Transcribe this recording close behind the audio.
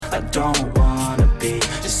I don't wanna be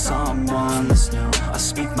just someone that's new. I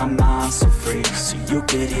speak my mind so free, so you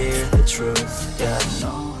could hear the truth. Yeah, I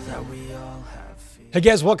know that we all have fear. Hey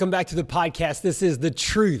guys, welcome back to the podcast. This is The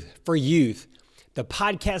Truth for Youth, the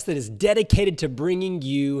podcast that is dedicated to bringing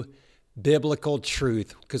you biblical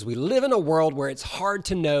truth, because we live in a world where it's hard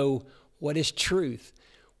to know what is truth.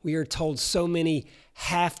 We are told so many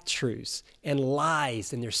half-truths and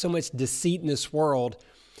lies, and there's so much deceit in this world,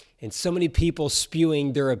 and so many people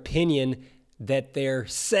spewing their opinion that they're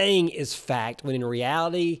saying is fact, when in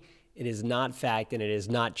reality, it is not fact and it is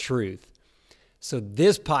not truth. So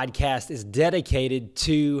this podcast is dedicated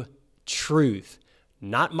to truth,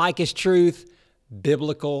 not Micah's truth,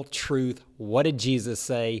 biblical truth. What did Jesus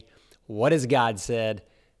say? What has God said?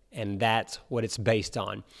 And that's what it's based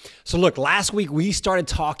on. So look, last week we started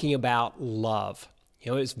talking about love.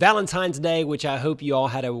 It's Valentine's Day, which I hope you all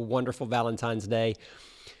had a wonderful Valentine's Day.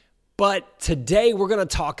 But today we're going to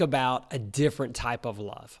talk about a different type of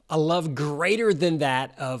love, a love greater than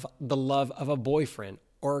that of the love of a boyfriend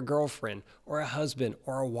or a girlfriend or a husband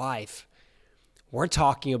or a wife. We're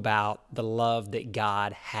talking about the love that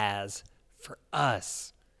God has for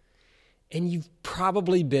us. And you've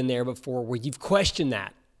probably been there before where you've questioned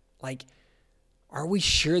that. Like, are we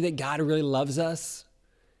sure that God really loves us?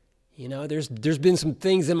 There's been some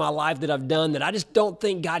things in my life that I've done that I just don't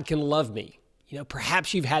think God can love me.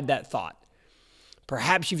 Perhaps you've had that thought.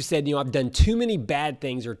 Perhaps you've said, I've done too many bad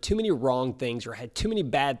things or too many wrong things or had too many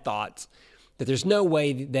bad thoughts that there's no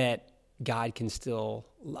way that God can still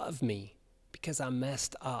love me because I'm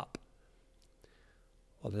messed up.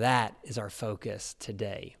 Well, that is our focus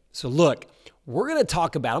today. So look, we're going to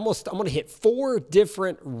talk about, I'm going to hit 4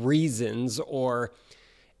 different reasons or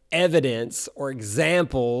evidence or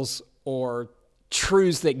examples or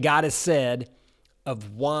truths that God has said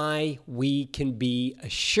of why we can be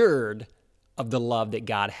assured of the love that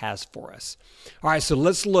God has for us. All right, so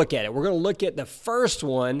let's look at it. We're going to look at the first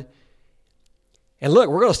one. And look,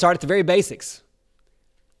 we're going to start at the very basics.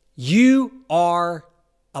 You are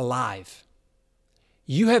alive.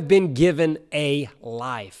 You have been given a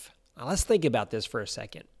life. Now, let's think about this for a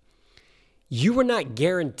second. You were not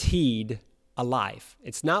guaranteed a life.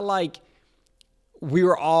 It's not like we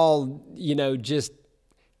were all, just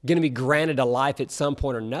going to be granted a life at some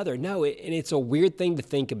point or another. No, and it's a weird thing to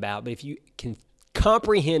think about, but if you can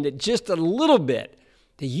comprehend it just a little bit,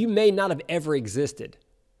 that you may not have ever existed.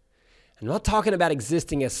 I'm not talking about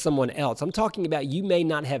existing as someone else. I'm talking about you may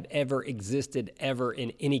not have ever existed ever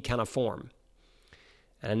in any kind of form.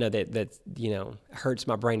 And I know that hurts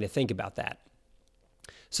my brain to think about that.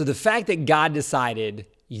 So the fact that God decided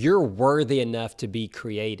you're worthy enough to be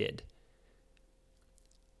created,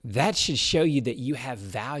 that should show you that you have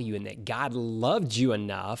value and that God loved you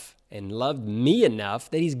enough and loved me enough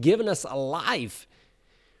that he's given us a life.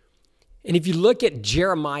 And if you look at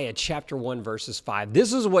Jeremiah chapter 1, verses 5,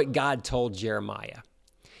 this is what God told Jeremiah.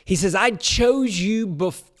 He says, I chose you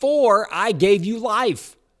before I gave you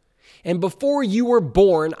life. And before you were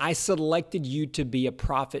born, I selected you to be a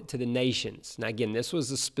prophet to the nations. Now, again, this was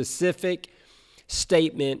a specific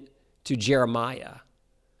statement to Jeremiah.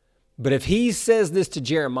 But if he says this to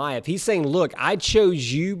Jeremiah, if he's saying, look, I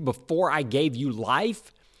chose you before I gave you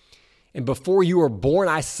life, and before you were born,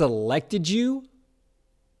 I selected you,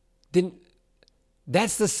 then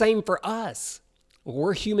that's the same for us.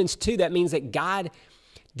 We're humans too. That means that God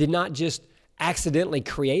did not just accidentally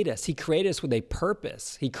create us. He created us with a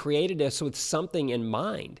purpose. He created us with something in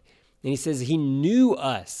mind. And he says he knew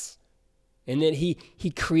us and that he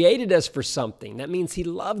created us for something. That means he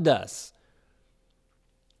loved us.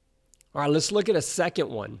 All right, let's look at a second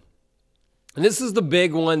one. And this is the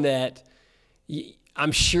big one that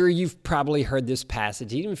I'm sure you've probably heard this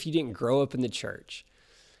passage, even if you didn't grow up in the church.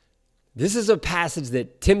 This is a passage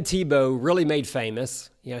that Tim Tebow really made famous.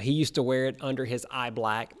 He used to wear it under his eye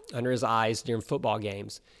black, under his eyes during football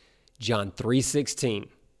games. John 3:16.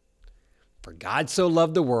 For God so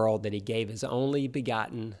loved the world that he gave his only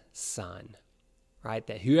begotten Son, right?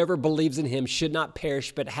 That whoever believes in him should not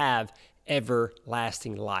perish but have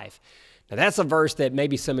everlasting life. Now that's a verse that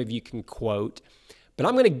maybe some of you can quote, but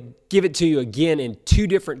I'm going to give it to you again in 2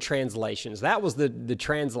 different translations. That was the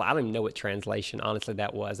translation. I don't even know what translation, honestly,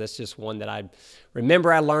 that was. That's just one that I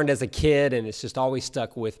remember I learned as a kid, and it's just always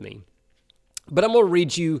stuck with me. But I'm going to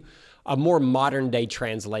read you a more modern day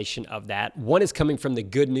translation of that. One is coming from the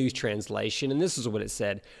Good News translation, and this is what it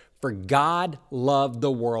said. For God loved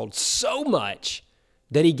the world so much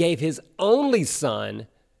that he gave his only Son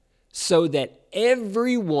so that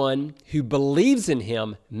everyone who believes in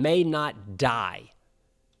him may not die,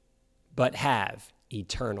 but have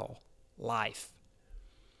eternal life.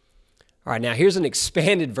 All right, now here's an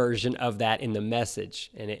expanded version of that in the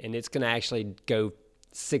Message, and it's going to actually go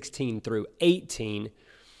 16 through 18,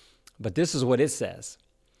 but this is what it says.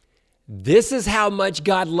 This is how much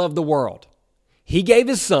God loved the world. He gave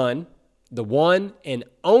his Son, the one and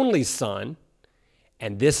only Son,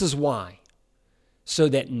 and this is why. So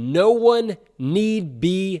that no one need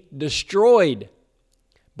be destroyed.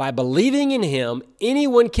 By believing in him,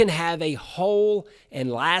 anyone can have a whole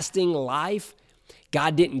and lasting life.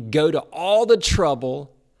 God didn't go to all the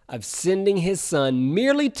trouble of sending his Son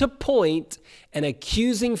merely to point an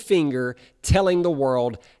accusing finger telling the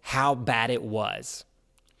world how bad it was.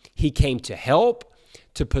 He came to help,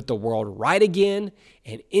 to put the world right again,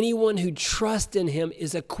 and anyone who trusts in him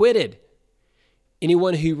is acquitted.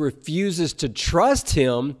 Anyone who refuses to trust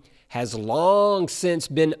him has long since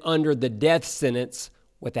been under the death sentence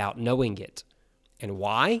without knowing it. And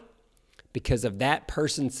why? Because of that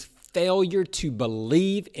person's failure to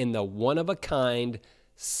believe in the one-of-a-kind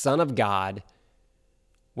Son of God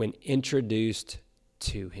when introduced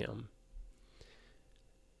to him.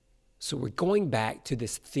 So we're going back to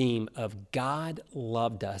this theme of God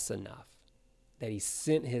loved us enough that he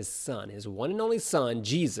sent his Son, his one and only Son,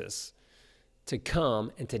 Jesus, to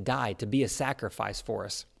come and to die, to be a sacrifice for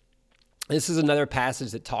us. This is another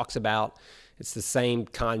passage that talks about, it's the same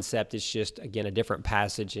concept, it's just, again, a different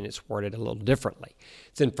passage, and it's worded a little differently.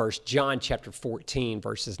 It's in 1 John chapter 14,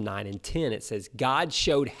 verses 9 and 10. It says, God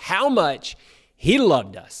showed how much he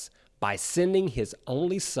loved us by sending his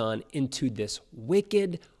only Son into this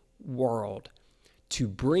wicked world to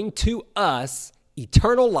bring to us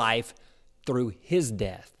eternal life through his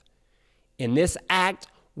death. In this act,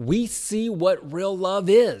 we see what real love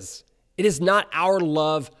is. It is not our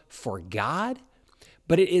love for God,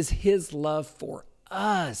 but it is his love for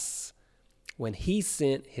us when he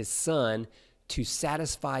sent his Son to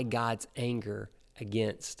satisfy God's anger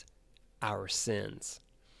against our sins.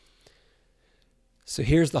 So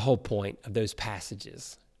here's the whole point of those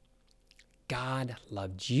passages. God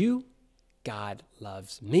loved you. God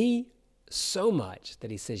loves me so much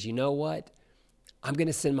that he says, you know what? I'm going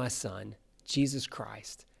to send my Son, Jesus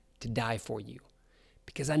Christ, to die for you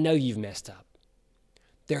because I know you've messed up.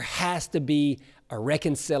 There has to be a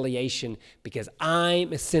reconciliation because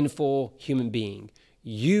I'm a sinful human being.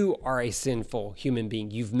 You are a sinful human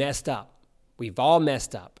being. You've messed up. We've all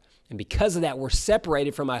messed up. And because of that, we're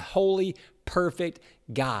separated from a holy, perfect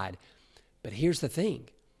God. But here's the thing.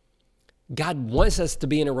 God wants us to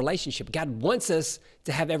be in a relationship. God wants us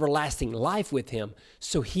to have everlasting life with him.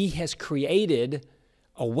 So he has created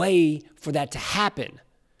a way for that to happen.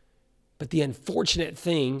 But the unfortunate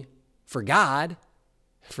thing for God,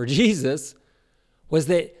 for Jesus, was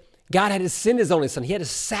that God had to send his only Son. He had to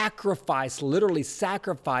sacrifice, literally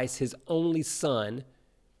sacrifice his only Son,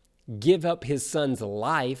 give up his Son's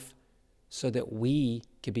life so that we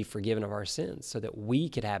could be forgiven of our sins, so that we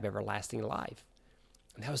could have everlasting life.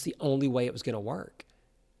 And that was the only way it was going to work.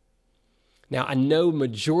 Now, I know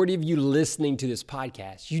majority of you listening to this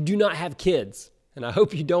podcast, you do not have kids. And I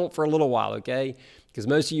hope you don't for a little while, okay? Because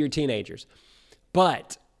most of you are teenagers.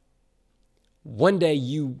 But one day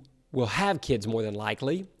you will have kids more than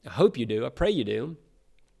likely. I hope you do. I pray you do.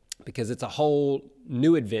 Because it's a whole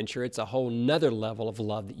new adventure. It's a whole nother level of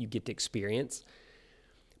love that you get to experience.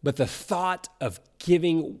 But the thought of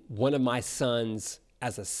giving one of my sons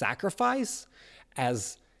as a sacrifice,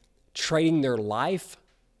 as trading their life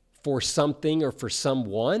for something or for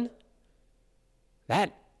someone,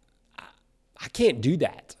 that I can't do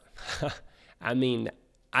that. I mean,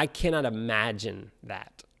 I cannot imagine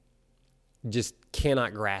that. Just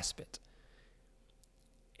cannot grasp it.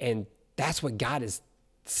 And that's what God is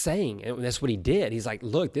saying. And that's what he did. He's like,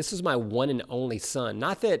 look, this is my one and only Son.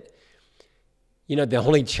 Not that, the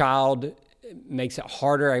only child makes it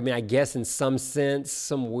harder. I mean, I guess in some sense,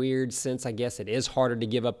 some weird sense, I guess it is harder to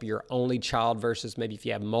give up your only child versus maybe if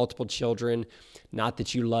you have multiple children. Not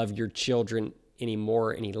that you love your children any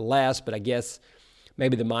more, any less, but I guess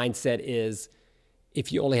maybe the mindset is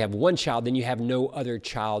if you only have one child, then you have no other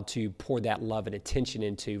child to pour that love and attention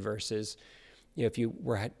into versus, if you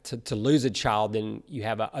were to lose a child, then you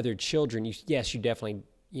have other children. Yes, you definitely,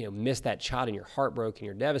 miss that child and you're heartbroken,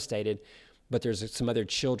 you're devastated, but there's some other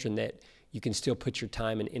children that you can still put your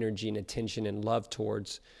time and energy and attention and love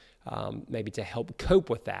towards, maybe to help cope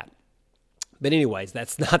with that. But anyways,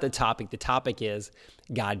 that's not the topic. The topic is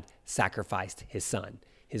God sacrificed his Son,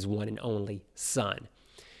 his one and only Son.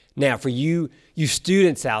 Now, for you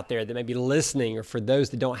students out there that may be listening, or for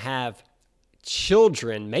those that don't have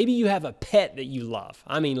children, maybe you have a pet that you love.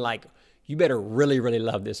 I mean, like, you better really, really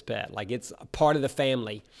love this pet. Like, it's a part of the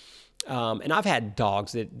family. And I've had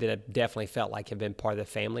dogs that have definitely felt like have been part of the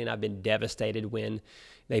family, and I've been devastated when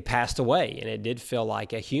they passed away, and it did feel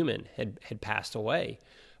like a human had passed away,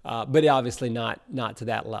 but obviously not to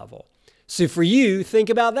that level. So for you, think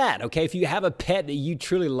about that, okay? If you have a pet that you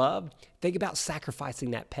truly love, think about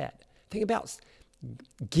sacrificing that pet. Think about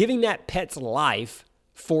giving that pet's life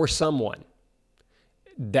for someone.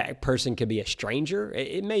 That person could be a stranger.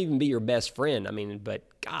 It may even be your best friend. I mean, but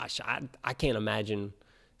gosh, I can't imagine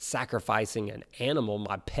sacrificing an animal,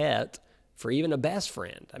 my pet, for even a best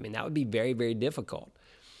friend. I mean, that would be very, very difficult,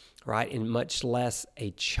 right? And much less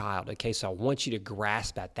a child. Okay, so I want you to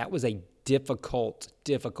grasp that. That was a difficult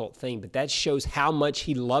thing, but that shows how much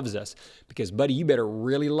he loves us, because, buddy, you better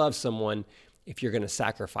really love someone if you're going to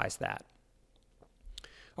sacrifice that.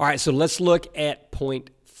 All right, so let's look at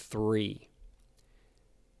point 3.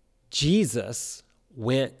 Jesus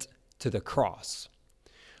went to the cross.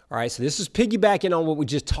 All right, so this is piggybacking on what we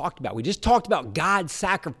just talked about. We just talked about God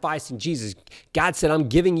sacrificing Jesus. God said, I'm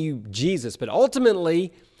giving you Jesus. But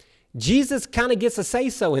ultimately, Jesus kind of gets a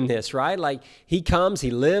say-so in this, right? Like, he comes,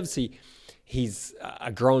 he lives, he's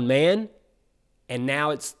a grown man, and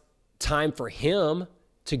now it's time for him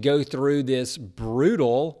to go through this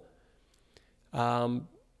brutal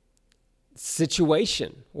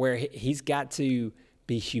situation where he's got to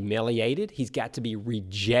be humiliated. He's got to be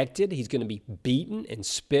rejected. He's going to be beaten and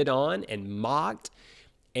spit on and mocked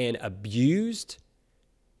and abused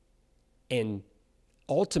and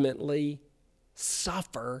ultimately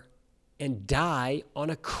suffer and die on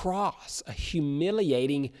a cross, a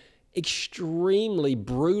humiliating, extremely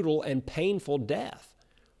brutal and painful death.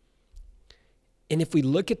 And if we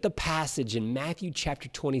look at the passage in Matthew chapter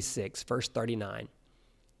 26, verse 39,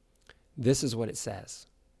 this is what it says.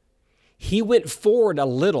 He went forward a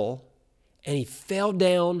little, and he fell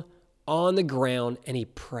down on the ground, and he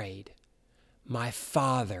prayed, "My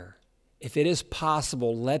Father, if it is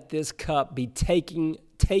possible, let this cup be taken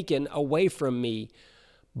away from me,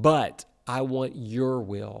 but I want your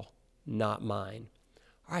will, not mine."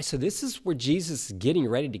 All right, so this is where Jesus is getting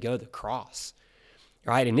ready to go to the cross,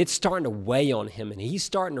 right? And it's starting to weigh on him, and he's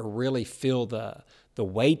starting to really feel the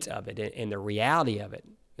weight of it and the reality of it.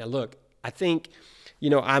 Now, look, I think,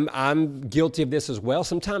 I'm guilty of this as well.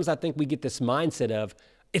 Sometimes I think we get this mindset of,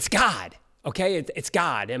 it's God, okay? It's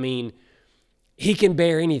God. I mean, he can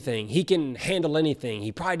bear anything. He can handle anything.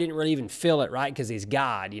 He probably didn't really even feel it, right? Because he's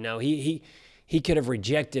God, He could have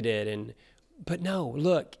rejected it. But no,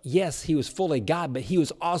 look, yes, he was fully God, but he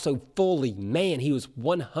was also fully man. He was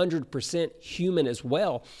 100% human as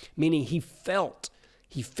well, meaning he felt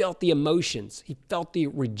the emotions. He felt the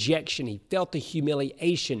rejection. He felt the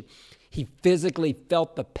humiliation. He physically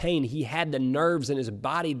felt the pain. He had the nerves in his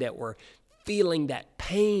body that were feeling that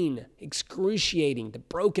pain, excruciating, the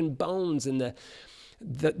broken bones and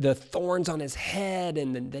the thorns on his head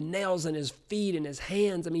and the nails in his feet and his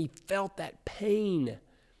hands. I mean, he felt that pain.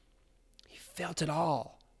 He felt it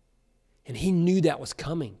all. And he knew that was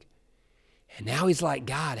coming. And now he's like,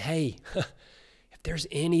 God, hey, if there's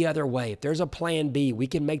any other way, if there's a plan B, we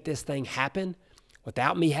can make this thing happen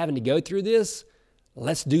without me having to go through this,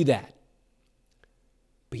 let's do that.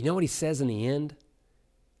 But you know what he says in the end?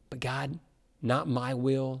 But God, not my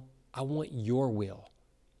will, I want your will.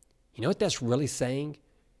 You know what that's really saying?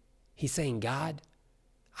 He's saying, God,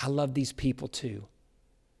 I love these people too,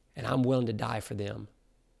 and I'm willing to die for them.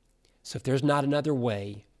 So if there's not another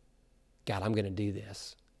way, God, I'm going to do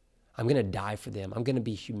this. I'm going to die for them. I'm going to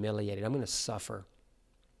be humiliated. I'm going to suffer.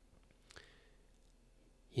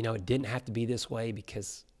 It didn't have to be this way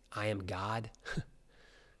because I am God,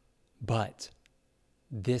 but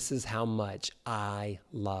this is how much I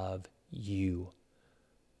love you.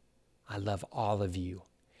 I love all of you,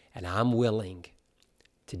 and I'm willing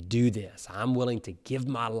to do this. I'm willing to give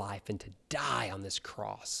my life and to die on this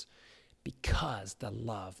cross because the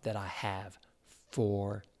love that I have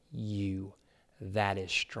for you, that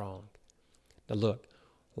is strong. Now look,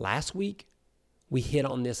 last week we hit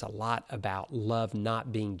on this a lot about love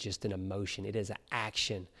not being just an emotion. It is an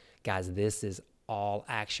action. Guys, this is all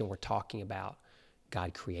action we're talking about.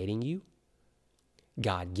 God creating you,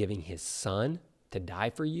 God giving his son to die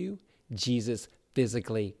for you, Jesus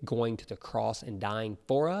physically going to the cross and dying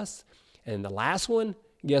for us. And the last one,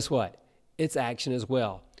 guess what? It's action as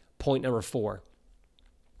well. Point number 4.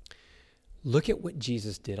 Look at what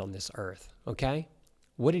Jesus did on this earth, okay?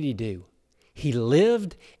 What did he do? He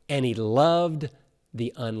lived and he loved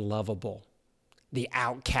the unlovable, the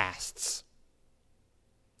outcasts.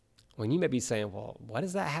 Well, you may be saying, well, what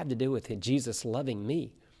does that have to do with Jesus loving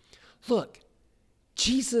me? Look,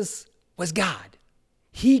 Jesus was God.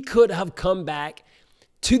 He could have come back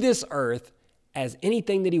to this earth as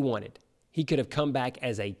anything that he wanted. He could have come back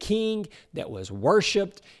as a king that was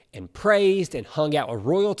worshiped and praised and hung out with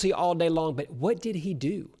royalty all day long. But what did he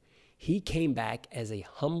do? He came back as a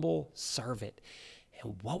humble servant.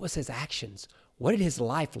 And what was his actions? What did his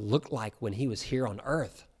life look like when he was here on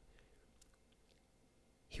earth?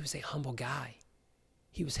 He was a humble guy.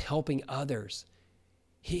 He was helping others.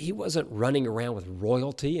 He wasn't running around with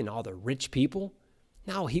royalty and all the rich people.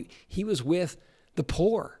 No, he was with the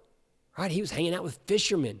poor, right? He was hanging out with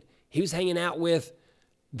fishermen. He was hanging out with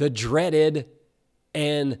the dreaded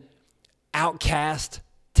and outcast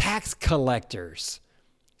tax collectors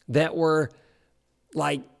that were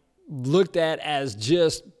like looked at as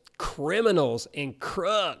just criminals and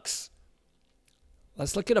crooks.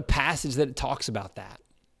 Let's look at a passage that talks about that.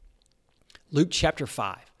 Luke chapter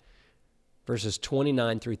 5, verses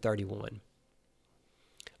 29 through 31.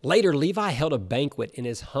 Later, Levi held a banquet in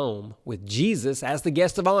his home with Jesus as the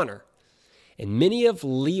guest of honor. And many of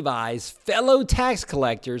Levi's fellow tax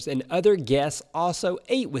collectors and other guests also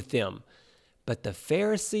ate with them. But the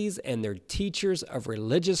Pharisees and their teachers of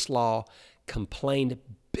religious law complained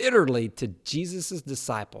bitterly to Jesus'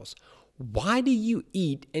 disciples. Why do you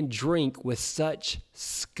eat and drink with such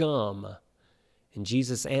scum? And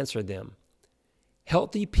Jesus answered them,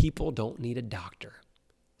 healthy people don't need a doctor.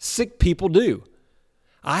 Sick people do.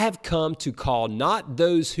 I have come to call not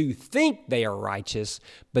those who think they are righteous,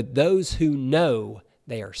 but those who know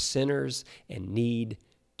they are sinners and need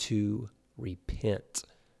to repent.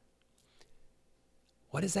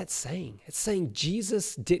 What is that saying? It's saying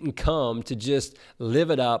Jesus didn't come to just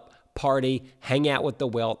live it up, party, hang out with the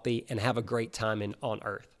wealthy, and have a great time on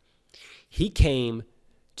earth. He came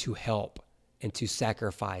to help and to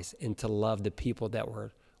sacrifice and to love the people that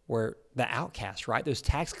were the outcasts, right? Those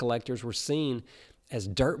tax collectors were seen as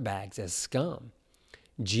dirtbags, as scum.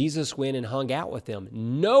 Jesus went and hung out with them,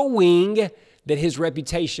 knowing that his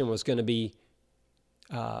reputation was going to be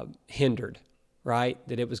hindered, right?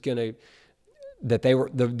 That it was going to, that they were,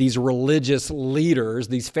 these religious leaders,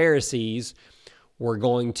 these Pharisees, were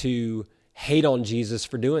going to hate on Jesus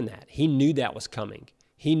for doing that. He knew that was coming.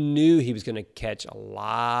 He knew he was going to catch a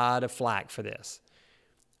lot of flack for this,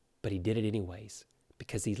 but he did it anyways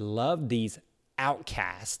because he loved these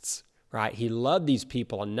outcasts, right? He loved these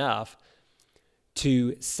people enough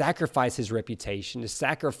to sacrifice his reputation, to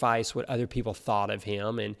sacrifice what other people thought of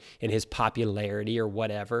him and his popularity or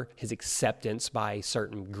whatever, his acceptance by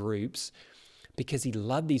certain groups, because he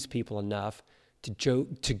loved these people enough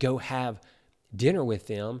to go have dinner with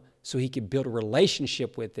them so he could build a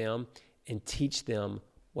relationship with them and teach them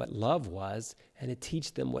what love was and to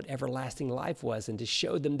teach them what everlasting life was and to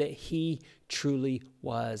show them that he truly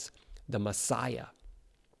was the Messiah.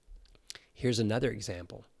 Here's another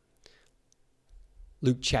example.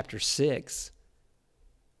 Luke chapter 6,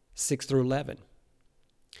 6 through 11.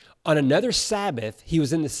 On another Sabbath, he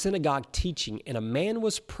was in the synagogue teaching, and a man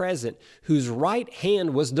was present whose right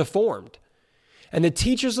hand was deformed. And the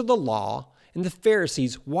teachers of the law and the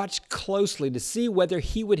Pharisees watched closely to see whether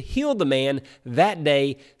he would heal the man that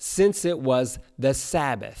day, since it was the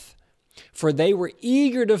Sabbath. For they were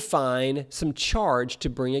eager to find some charge to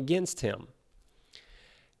bring against him.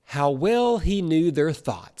 How well he knew their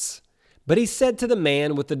thoughts. But he said to the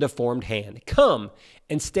man with the deformed hand, "Come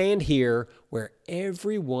and stand here where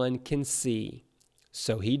everyone can see."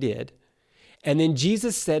 So he did. And then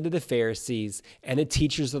Jesus said to the Pharisees and the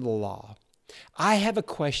teachers of the law, "I have a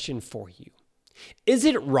question for you. Is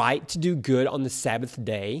it right to do good on the Sabbath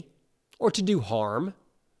day or to do harm?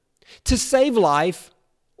 To save life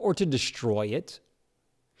or to destroy it?"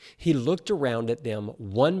 He looked around at them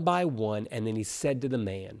one by one, and then he said to the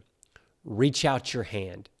man, "Reach out your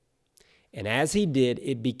hand." And as he did,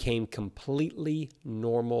 it became completely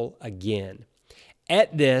normal again.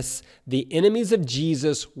 At this, the enemies of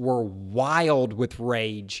Jesus were wild with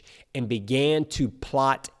rage and began to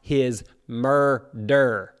plot his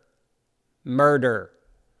murder. Murder.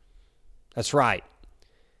 That's right.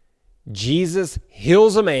 Jesus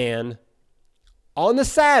heals a man on the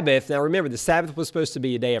Sabbath. Now remember, the Sabbath was supposed to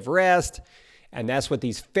be a day of rest, and that's what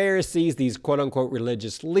these Pharisees, these quote-unquote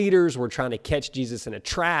religious leaders, were trying to catch Jesus in a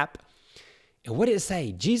trap. And what did it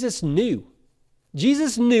say? Jesus knew.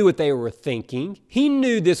 Jesus knew what they were thinking. He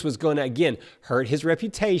knew this was going to, again, hurt his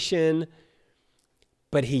reputation,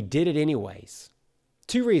 but he did it anyways.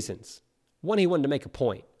 Two reasons. One, he wanted to make a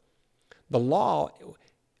point. The law,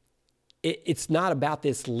 it's not about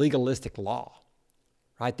this legalistic law,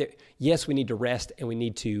 right? Yes, we need to rest and we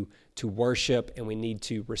need to worship and we need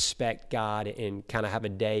to respect God and kind of have a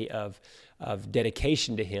day of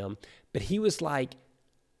dedication to him. But he was like,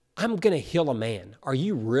 I'm going to heal a man. Are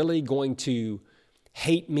you really going to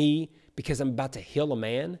hate me because I'm about to heal a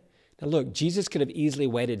man? Now look, Jesus could have easily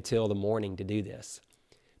waited till the morning to do this,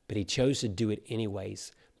 but he chose to do it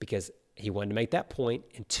anyways because he wanted to make that point.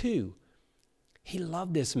 And two, he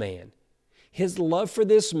loved this man. His love for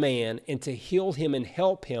this man and to heal him and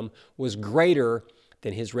help him was greater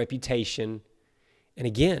than his reputation. And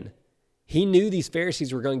again, he knew these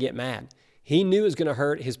Pharisees were going to get mad. He knew it was going to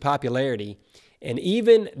hurt his popularity. And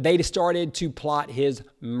even they started to plot his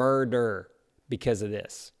murder because of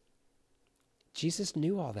this. Jesus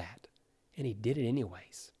knew all that, and he did it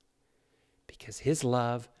anyways. Because his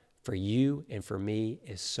love for you and for me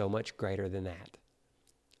is so much greater than that.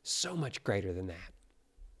 So much greater than that.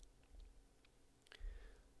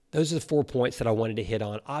 Those are the 4 points that I wanted to hit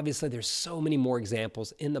on. Obviously, there's so many more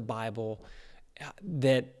examples in the Bible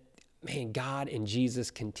that, man, God and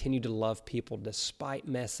Jesus continue to love people despite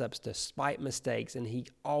mess-ups, despite mistakes, and he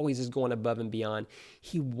always is going above and beyond.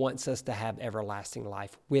 He wants us to have everlasting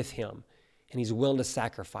life with him, and he's willing to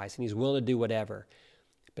sacrifice, and he's willing to do whatever.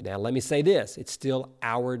 But now let me say this. It's still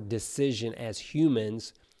our decision as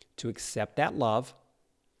humans to accept that love,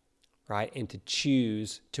 right, and to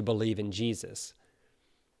choose to believe in Jesus.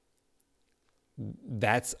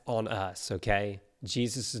 That's on us, okay?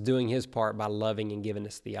 Jesus is doing his part by loving and giving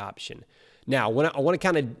us the option. Now, I want to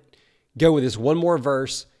kind of go with this one more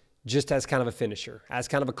verse just as kind of a finisher, as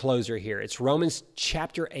kind of a closer here. It's Romans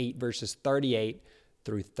chapter 8, verses 38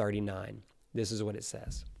 through 39. This is what it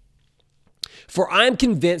says. For I am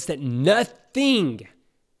convinced that nothing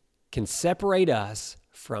can separate us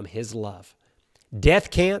from his love. Death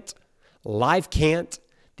can't, life can't,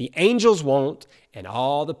 the angels won't, and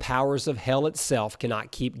all the powers of hell itself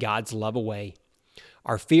cannot keep God's love away.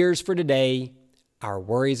 Our fears for today, our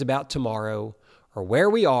worries about tomorrow, or where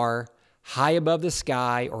we are, high above the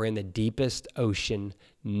sky or in the deepest ocean,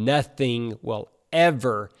 nothing will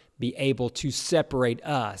ever be able to separate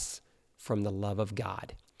us from the love of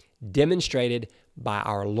God, demonstrated by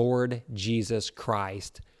our Lord Jesus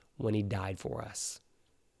Christ when he died for us.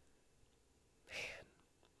 Man,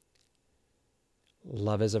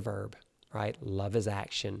 love is a verb, right? Love is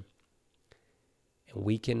action. And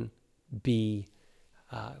we can be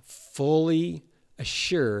fully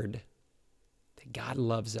assured that God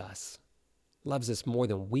loves us more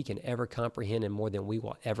than we can ever comprehend and more than we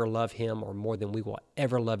will ever love him or more than we will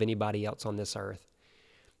ever love anybody else on this earth.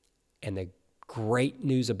 And the great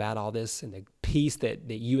news about all this and the peace that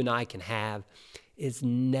you and I can have is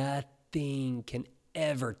nothing can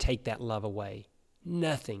ever take that love away.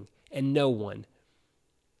 Nothing and no one.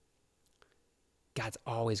 God's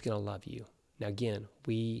always going to love you. Now, again,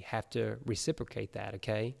 we have to reciprocate that,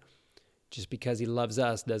 okay? Just because he loves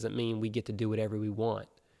us doesn't mean we get to do whatever we want.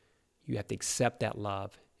 You have to accept that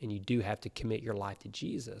love, and you do have to commit your life to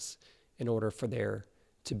Jesus in order for there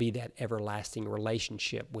to be that everlasting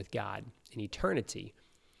relationship with God in eternity.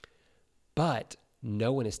 But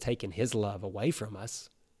no one has taken his love away from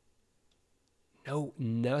us. No,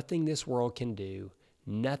 nothing this world can do,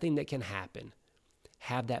 nothing that can happen.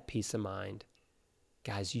 Have that peace of mind.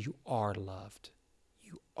 Guys, you are loved.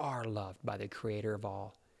 You are loved by the Creator of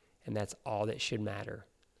all, and that's all that should matter.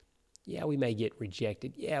 Yeah, we may get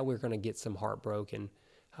rejected. Yeah, we're going to get some heartbroken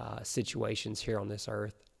situations here on this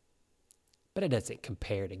earth, but it doesn't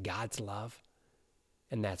compare to God's love,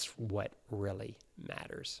 and that's what really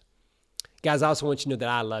matters. Guys, I also want you to know that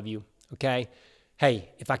I love you, okay? Hey,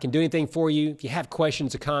 if I can do anything for you, if you have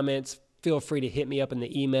questions or comments, feel free to hit me up in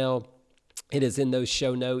the email. It is in those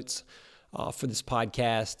show notes for this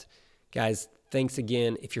podcast. Guys, thanks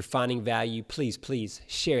again. If you're finding value, please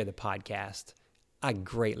share the podcast. I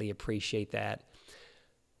greatly appreciate that.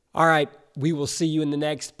 All right, we will see you in the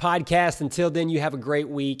next podcast. Until then, you have a great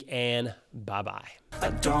week, and bye-bye. I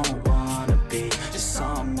don't wanna be just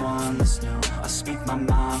someone that's new. I speak my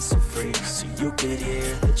mind so free, so you could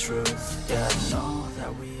hear the truth. Yeah, I know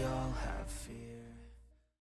that we